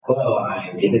Hello, I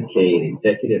am David Cade,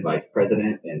 Executive Vice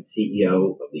President and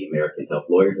CEO of the American Health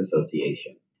Lawyers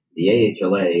Association. The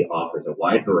AHLA offers a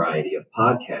wide variety of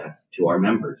podcasts to our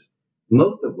members,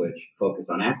 most of which focus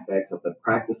on aspects of the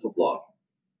practice of law.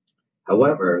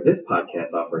 However, this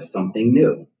podcast offers something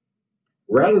new.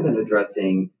 Rather than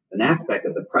addressing an aspect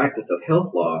of the practice of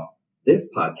health law, this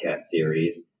podcast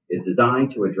series is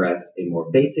designed to address a more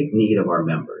basic need of our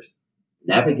members,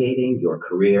 navigating your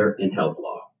career in health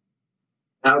law.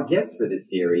 Our guest for this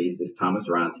series is Thomas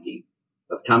Wronski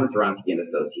of Thomas Wronski &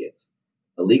 Associates,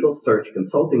 a legal search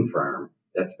consulting firm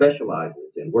that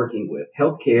specializes in working with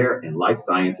healthcare and life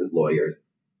sciences lawyers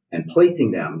and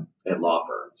placing them at law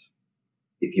firms.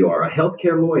 If you are a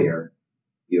healthcare lawyer,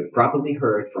 you have probably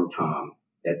heard from Tom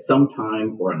at some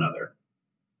time or another.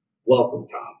 Welcome,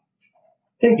 Tom.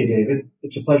 Thank you, David.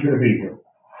 It's a pleasure to be here.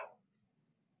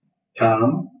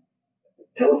 Tom,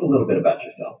 tell us a little bit about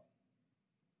yourself.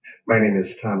 My name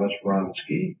is Thomas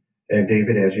Wronski, and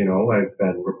David, as you know, I've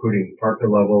been recruiting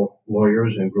partner-level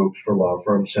lawyers and groups for law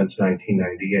firms since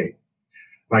 1998.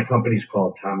 My company is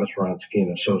called Thomas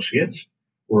Wronski & Associates.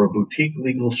 We're a boutique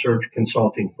legal search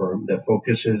consulting firm that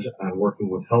focuses on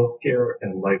working with healthcare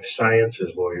and life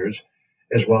sciences lawyers,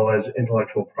 as well as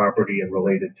intellectual property and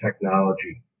related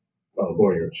technology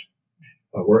lawyers.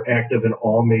 We're active in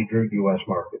all major U.S.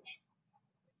 markets.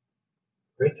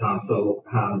 Great, Tom. So,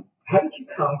 how did you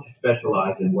come to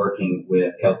specialize in working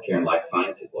with healthcare and life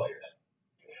sciences lawyers?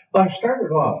 Well, I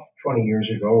started off 20 years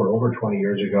ago, or over 20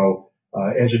 years ago,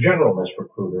 as a generalist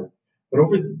recruiter.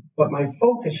 But my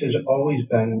focus has always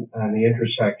been on the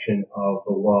intersection of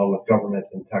the law with government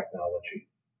and technology.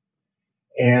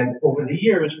 And over the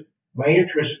years, my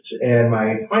interests and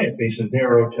my client base has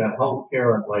narrowed to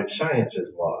healthcare and life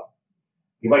sciences law.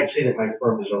 You might say that my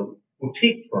firm is a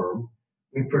boutique firm.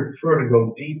 We prefer to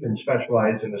go deep and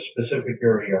specialize in a specific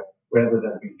area rather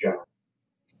than be general.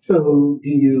 So, do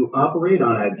you operate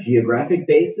on a geographic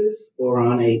basis or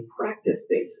on a practice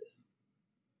basis?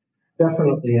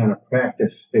 Definitely on a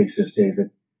practice basis, David.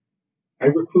 I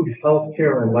recruit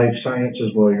healthcare and life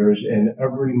sciences lawyers in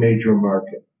every major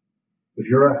market. If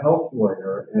you're a health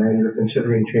lawyer and you're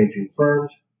considering changing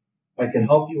firms, I can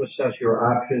help you assess your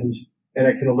options, and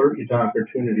I can alert you to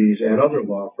opportunities at other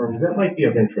law firms that might be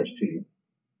of interest to you.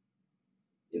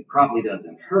 It probably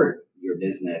doesn't hurt your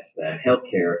business that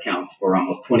healthcare accounts for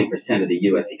almost 20% of the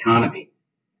U.S. economy,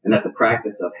 and that the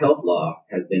practice of health law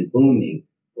has been booming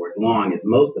for as long as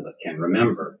most of us can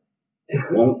remember, and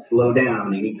won't slow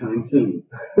down anytime soon.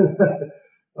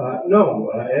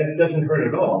 No, it doesn't hurt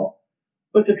at all.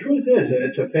 But the truth is that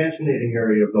it's a fascinating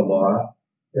area of the law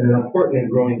and an important and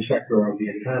growing sector of the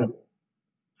economy.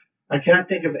 I cannot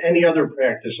think of any other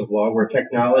practice of law where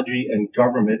technology and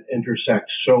government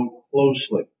intersect so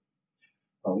closely.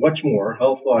 What's more,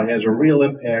 health law has a real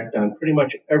impact on pretty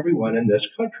much everyone in this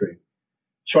country.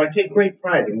 So I take great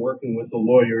pride in working with the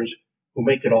lawyers who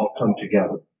make it all come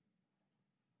together.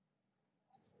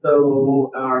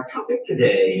 So our topic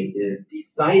today is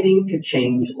deciding to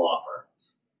change law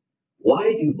firms.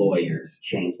 Why do lawyers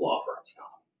change law firms,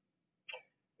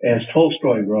 Tom? As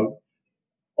Tolstoy wrote,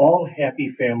 all happy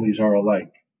families are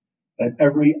alike, but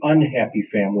every unhappy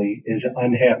family is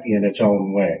unhappy in its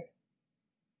own way.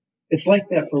 It's like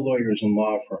that for lawyers and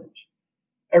law firms.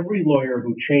 Every lawyer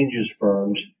who changes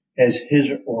firms has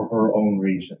his or her own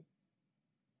reason.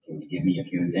 Can you give me a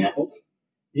few examples?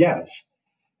 Yes.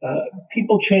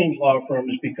 People change law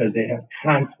firms because they have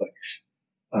conflicts.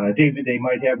 David, they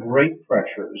might have rate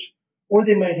pressures, or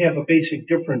they might have a basic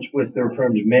difference with their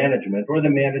firm's management or the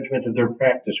management of their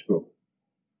practice group.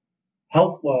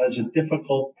 Health law is a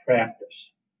difficult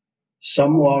practice.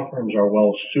 Some law firms are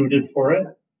well suited for it.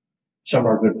 Some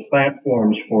are good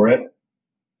platforms for it.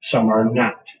 Some are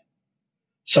not.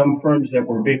 Some firms that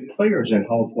were big players in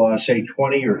health law, say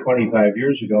 20 or 25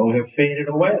 years ago, have faded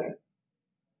away.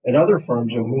 And other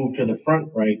firms have moved to the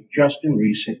front rank just in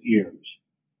recent years.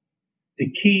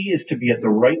 The key is to be at the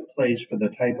right place for the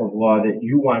type of law that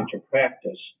you want to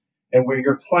practice and where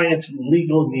your client's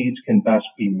legal needs can best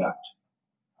be met.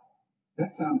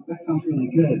 That sounds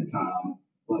really good, Tom.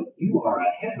 But you are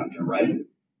a headhunter, right?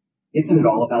 Isn't it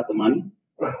all about the money?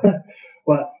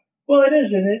 Well, it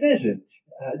is and it isn't.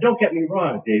 Don't get me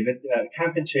wrong, David.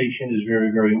 Compensation is very,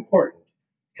 very important.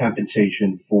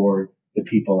 Compensation for the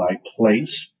people I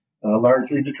place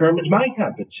largely determines my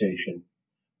compensation.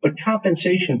 But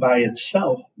compensation by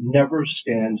itself never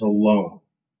stands alone.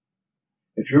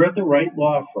 If you're at the right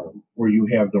law firm where you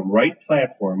have the right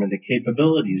platform and the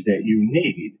capabilities that you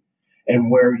need,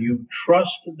 and where you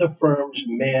trust the firm's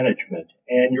management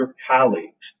and your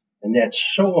colleagues, and that's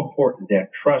so important,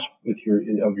 that trust with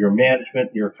your management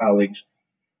and your colleagues,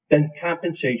 then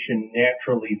compensation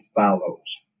naturally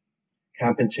follows.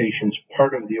 Compensation's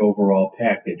part of the overall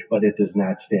package, but it does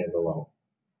not stand alone.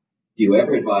 Do you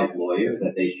ever advise lawyers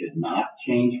that they should not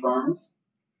change firms?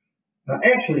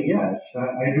 Actually, yes,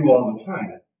 I do all the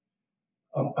time.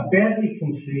 A badly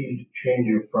conceived change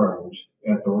of firms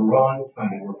at the wrong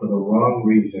time or for the wrong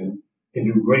reason can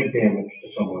do great damage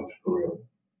to someone's career.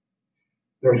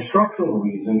 There are structural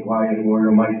reasons why a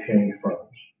lawyer might change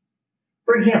firms.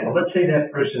 For example, let's say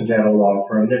that person's at a law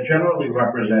firm that generally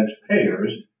represents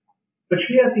payers, but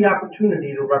she has the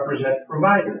opportunity to represent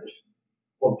providers.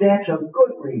 Well, that's a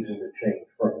good reason to change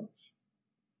firms.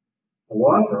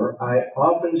 However, I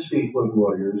often speak with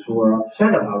lawyers who are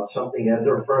upset about something at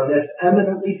their firm that's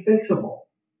eminently fixable.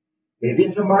 Maybe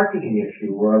it's a marketing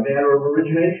issue or a matter of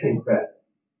origination credit.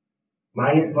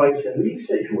 My advice in these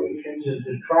situations is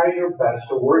to try your best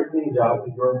to work things out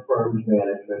with your firm's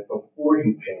management before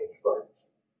you change firms.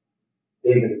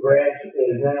 David, the grass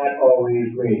is not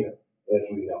always greener, as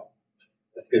we know.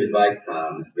 That's good advice,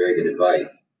 Tom. That's very good advice.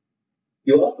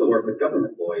 You also work with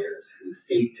government lawyers who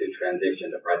seek to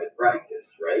transition to private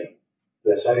practice, right?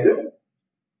 Yes, I do.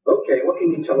 Okay, what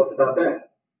can you tell us about that?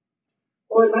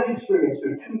 Well, in my experience,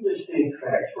 there are two distinct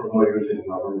tracks for lawyers in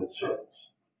government service.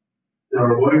 There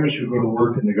are lawyers who go to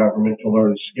work in the government to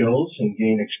learn skills and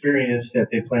gain experience that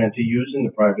they plan to use in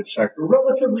the private sector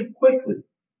relatively quickly,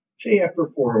 say after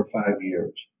 4 or 5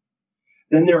 years.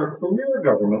 Then there are career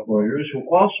government lawyers who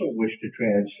also wish to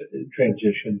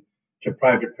transition to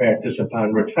private practice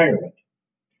upon retirement.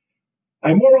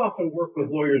 I more often work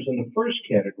with lawyers in the first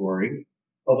category,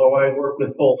 although I work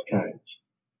with both kinds.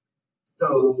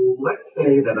 So let's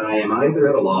say that I am either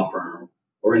at a law firm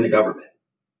or in the government,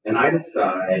 and I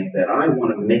decide that I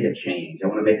want to make a change. I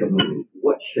want to make a move.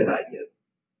 What should I do?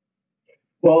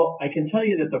 Well, I can tell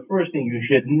you that the first thing you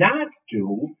should not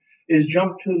do is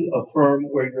jump to a firm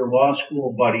where your law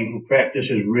school buddy who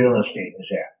practices real estate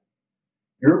is at.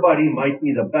 Your buddy might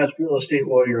be the best real estate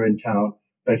lawyer in town,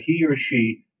 but he or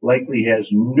she likely has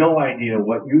no idea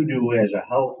what you do as a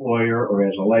health lawyer or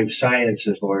as a life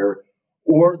sciences lawyer,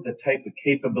 or the type of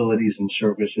capabilities and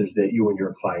services that you and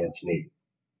your clients need.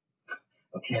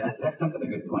 Okay, that's something a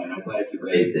good point. I'm glad you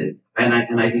raised it, and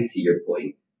I do see your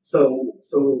point. So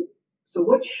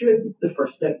what should the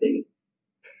first step be?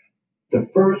 The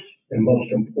first and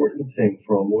most important thing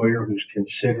for a lawyer who's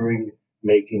considering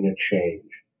making a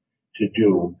change to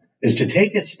do is to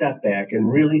take a step back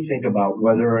and really think about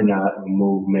whether or not a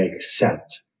move makes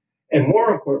sense. And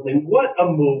more importantly, what a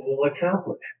move will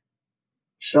accomplish.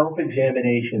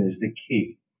 Self-examination is the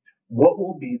key. What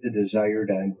will be the desired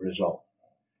end result?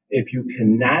 If you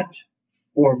cannot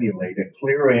formulate a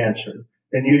clear answer,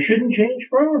 then you shouldn't change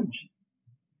firms.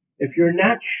 If you're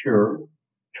not sure,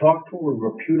 talk to a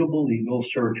reputable legal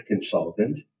search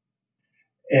consultant.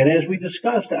 And as we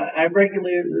discussed, I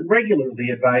regularly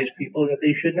advise people that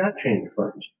they should not change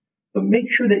firms. But make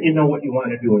sure that you know what you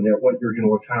want to do and that what you're going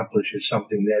to accomplish is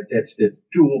something that's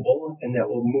doable and that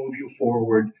will move you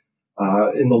forward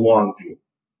in the long view.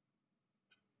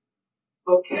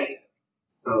 Okay,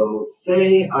 so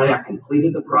say I have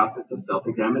completed the process of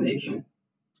self-examination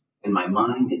and my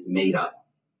mind is made up.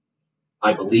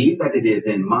 I believe that it is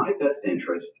in my best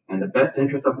interest and the best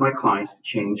interest of my clients to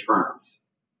change firms.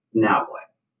 Now what?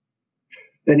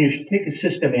 Then you should take a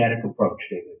systematic approach,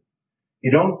 David. You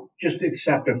don't just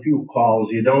accept a few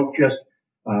calls. You don't just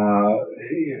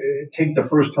take the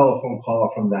first telephone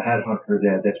call from the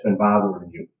headhunter that's been bothering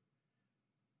you.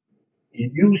 You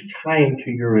use time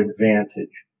to your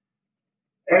advantage.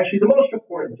 Actually, the most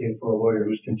important thing for a lawyer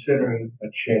who's considering a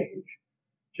change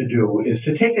to do is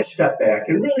to take a step back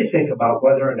and really think about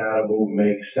whether or not a move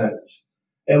makes sense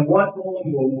and what will a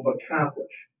move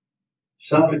accomplish.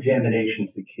 Self-examination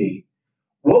is the key.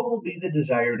 What will be the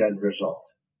desired end result?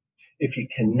 If you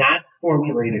cannot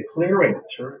formulate a clear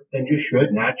answer, then you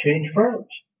should not change firms.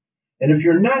 And if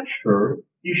you're not sure,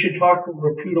 you should talk to a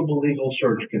reputable legal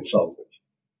search consultant.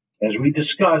 As we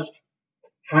discussed,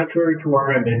 contrary to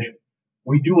our image,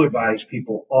 we do advise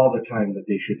people all the time that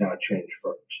they should not change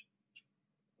firms.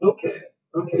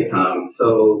 Okay, Tom.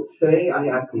 So say I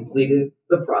have completed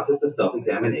the process of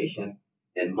self-examination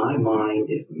and my mind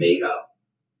is made up.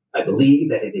 I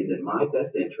believe that it is in my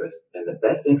best interest and the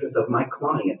best interest of my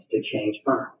clients to change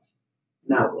firms.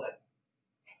 Now what?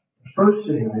 The first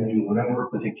thing I do when I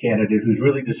work with a candidate who's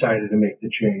really decided to make the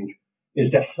change is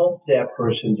to help that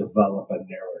person develop a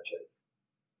narrative.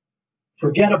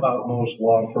 Forget about most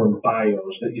law firm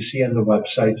bios that you see on the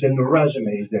websites and the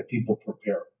resumes that people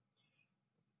prepare.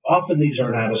 Often these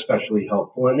are not especially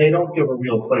helpful and they don't give a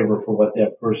real flavor for what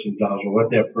that person does or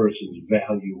what that person's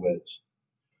value is.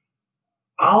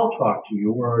 I'll talk to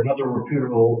you, or another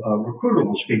reputable recruiter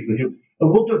will speak with you,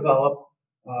 and we'll develop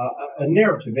a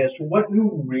narrative as to what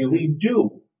you really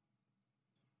do.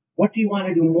 What do you want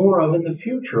to do more of in the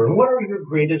future? And what are your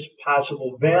greatest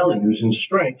possible values and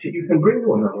strengths that you can bring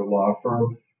to another law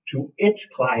firm, to its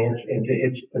clients, and to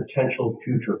its potential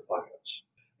future clients?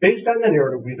 Based on the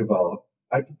narrative we develop,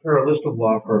 I prepare a list of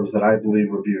law firms that I believe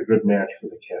would be a good match for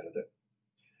the candidate.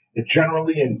 It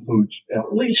generally includes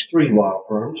at least 3 law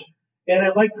firms, and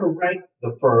I like to rank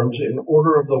the firms in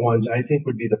order of the ones I think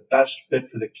would be the best fit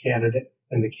for the candidate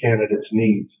and the candidate's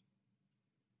needs.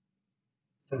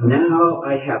 So now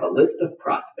I have a list of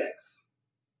prospects.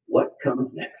 What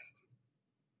comes next?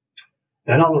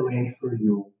 Then I'll arrange for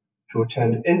you to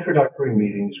attend introductory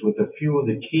meetings with a few of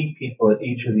the key people at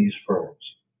each of these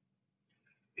firms.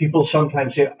 People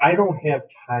sometimes say, I don't have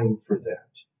time for that.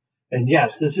 And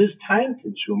yes, this is time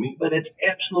consuming, but it's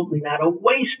absolutely not a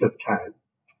waste of time.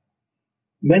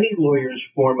 Many lawyers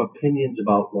form opinions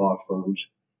about law firms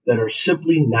that are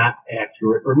simply not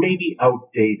accurate or maybe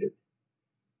outdated.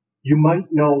 You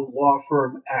might know law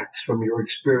firm X from your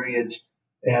experience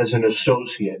as an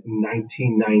associate in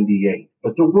 1998,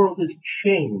 but the world has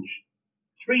changed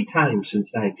 3 times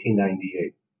since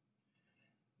 1998.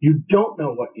 You don't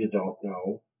know what you don't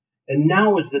know, and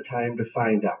now is the time to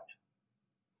find out.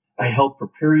 I help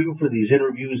prepare you for these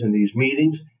interviews and these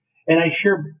meetings, and I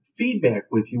share feedback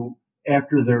with you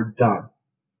after they're done.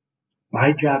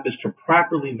 My job is to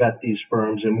properly vet these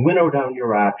firms and winnow down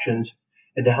your options,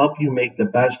 and to help you make the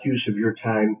best use of your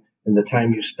time and the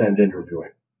time you spend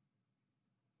interviewing.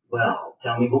 Well,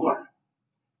 tell me more.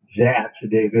 That,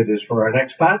 David, is for our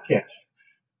next podcast.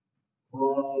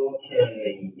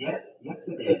 Okay, yes,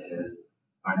 it is.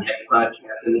 Our next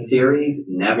podcast in the series,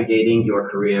 Navigating Your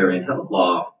Career in Health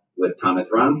Law with Thomas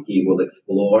Wronski, will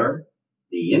explore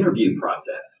the interview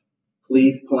process.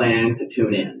 Please plan to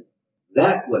tune in.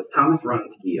 That was Thomas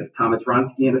Wronski of Thomas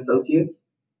Wronski & Associates,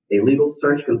 a legal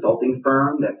search consulting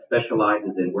firm that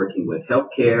specializes in working with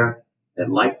healthcare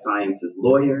and life sciences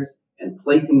lawyers and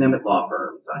placing them at law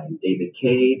firms. I am David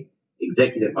Cade,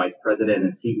 Executive Vice President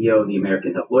and CEO of the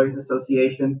American Health Lawyers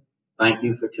Association. Thank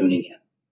you for tuning in.